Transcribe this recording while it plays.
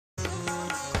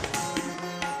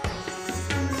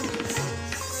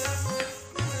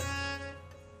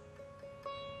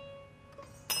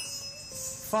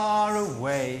far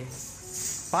away,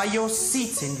 by your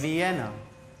seat in Vienna,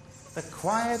 the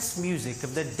quiet music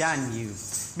of the Danube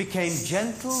became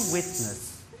gentle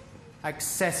witness,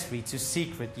 accessory to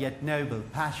secret yet noble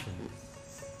passion.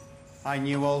 I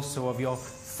knew also of your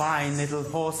fine little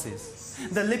horses,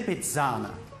 the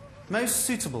Lipizzaner, most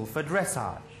suitable for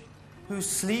dressage, whose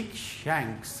sleek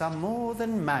shanks are more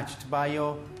than matched by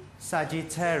your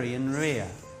Sagittarian rear,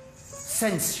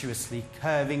 sensuously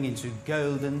curving into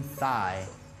golden thigh,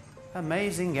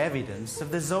 amazing evidence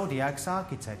of the zodiac's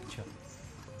architecture.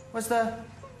 Was the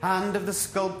hand of the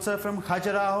sculptor from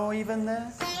Khajuraho even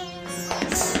there?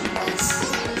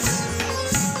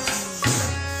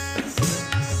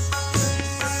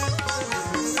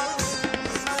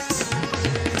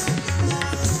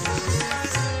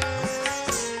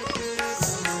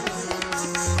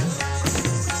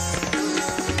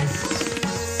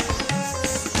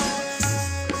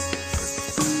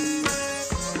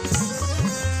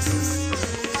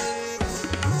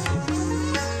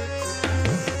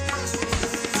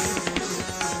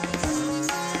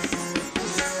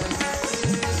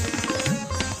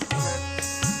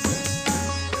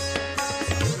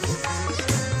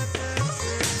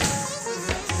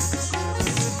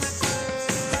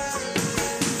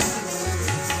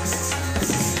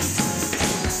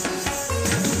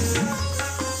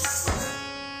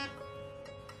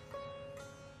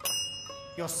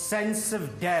 Your sense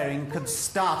of daring could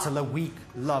startle a weak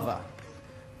lover.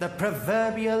 The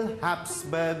proverbial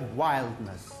Habsburg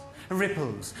wildness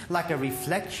ripples like a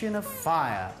reflection of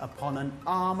fire upon an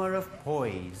armor of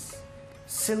poise,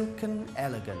 silken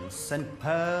elegance and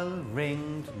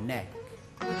pearl-ringed neck.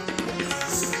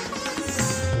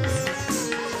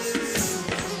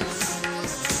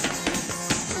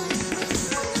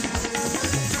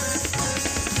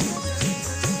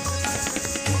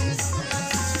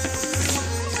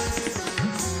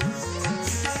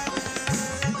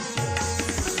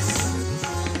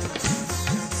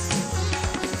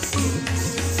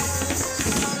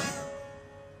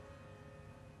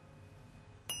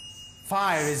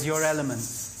 Fire is your element,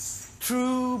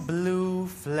 true blue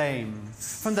flame,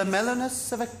 from the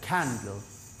mellowness of a candle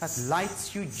that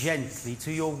lights you gently to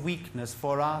your weakness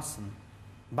for arson,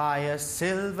 by a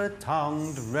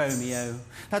silver-tongued Romeo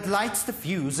that lights the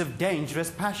fuse of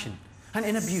dangerous passion, and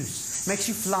in abuse makes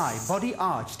you fly, body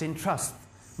arched in trust,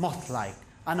 moth-like,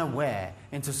 unaware,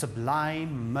 into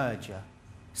sublime merger,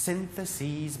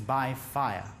 syntheses by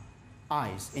fire,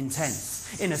 eyes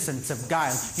intense, innocence of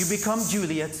guile, you become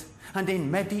Juliet. And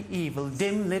in medieval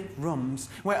dim-lit rooms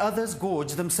where others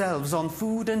gorge themselves on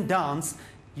food and dance,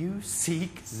 you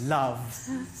seek love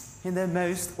in the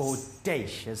most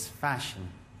audacious fashion.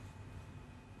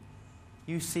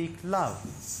 You seek love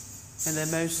in the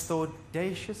most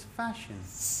audacious fashion.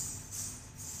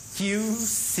 You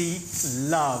seek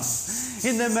love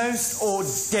in the most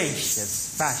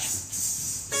audacious fashion.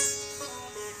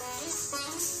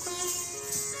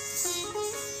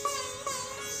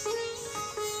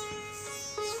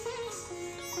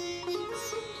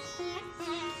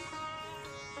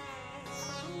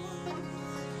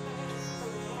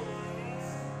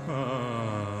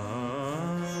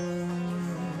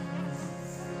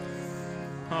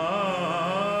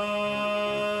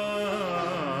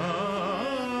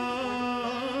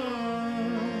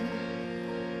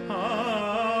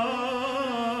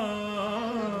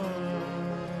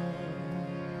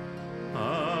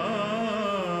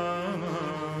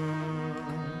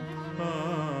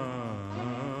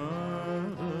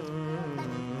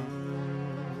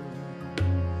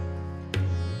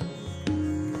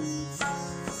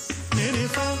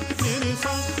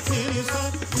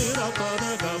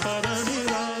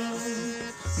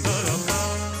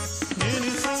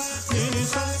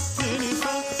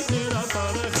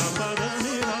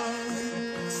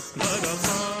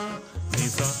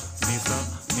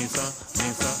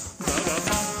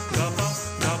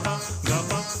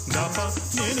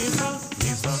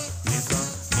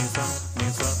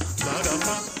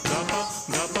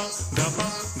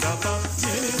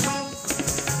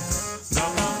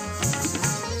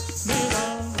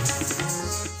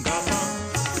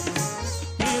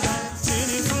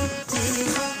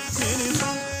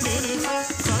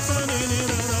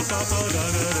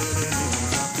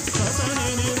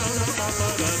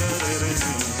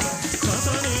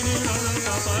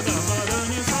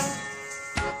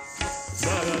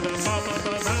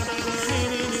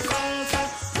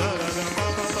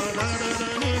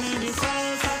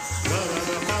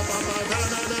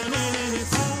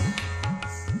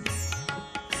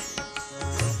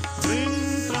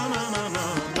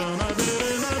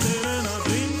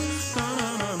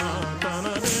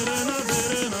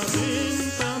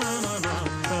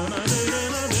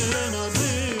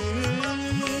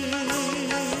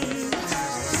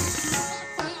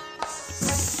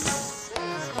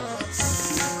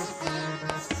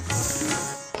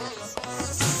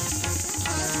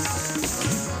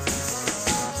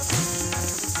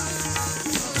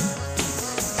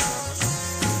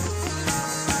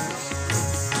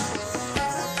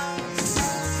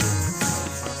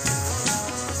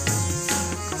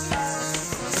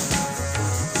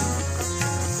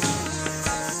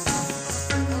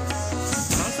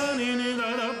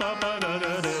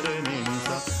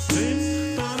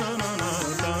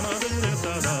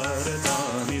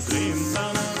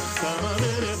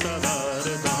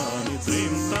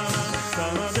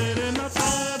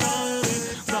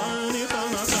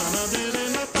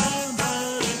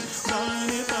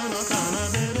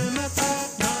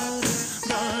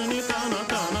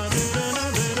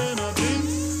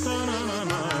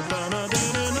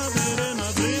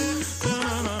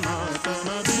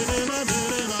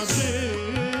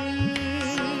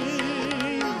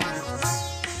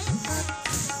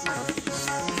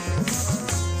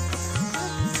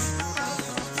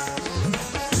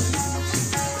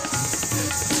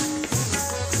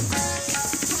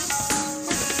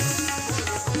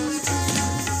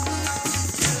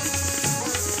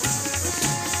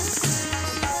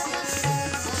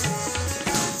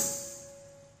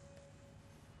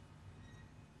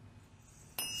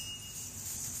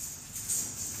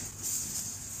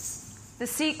 the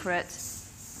secret,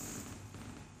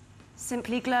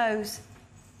 simply glows.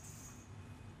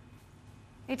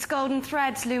 Its golden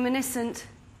threads luminescent.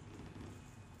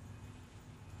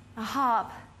 A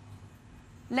harp,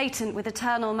 latent with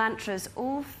eternal mantras,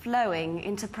 all flowing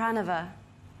into pranava,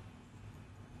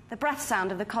 the breath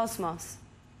sound of the cosmos.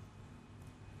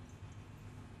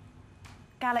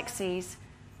 Galaxies,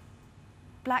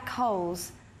 black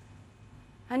holes,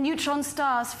 and neutron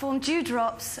stars form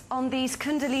dewdrops on these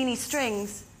kundalini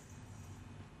strings,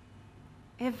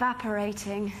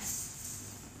 evaporating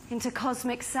into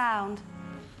cosmic sound.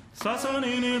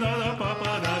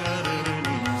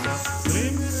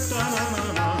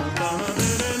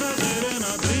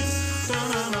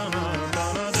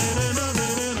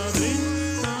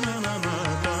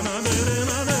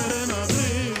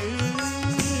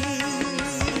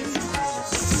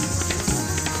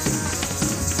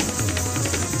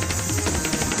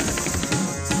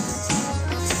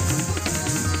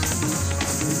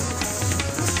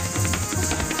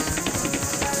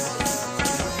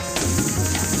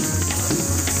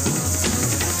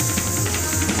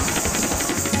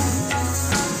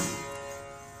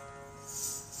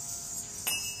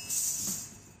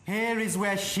 Here is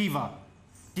where Shiva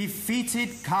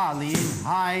defeated Kali in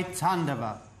high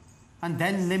Tandava and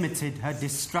then limited her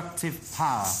destructive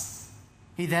power.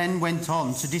 He then went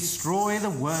on to destroy the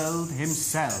world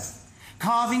himself,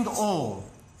 carving all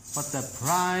but the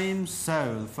prime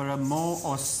soul for a more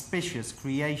auspicious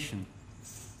creation.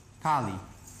 Kali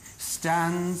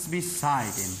stands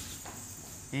beside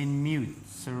him in mute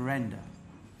surrender.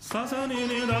 Sa sa ni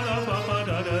ni da da pa pa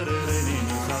da da re re ni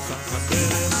sa sa pa re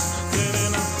re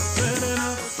na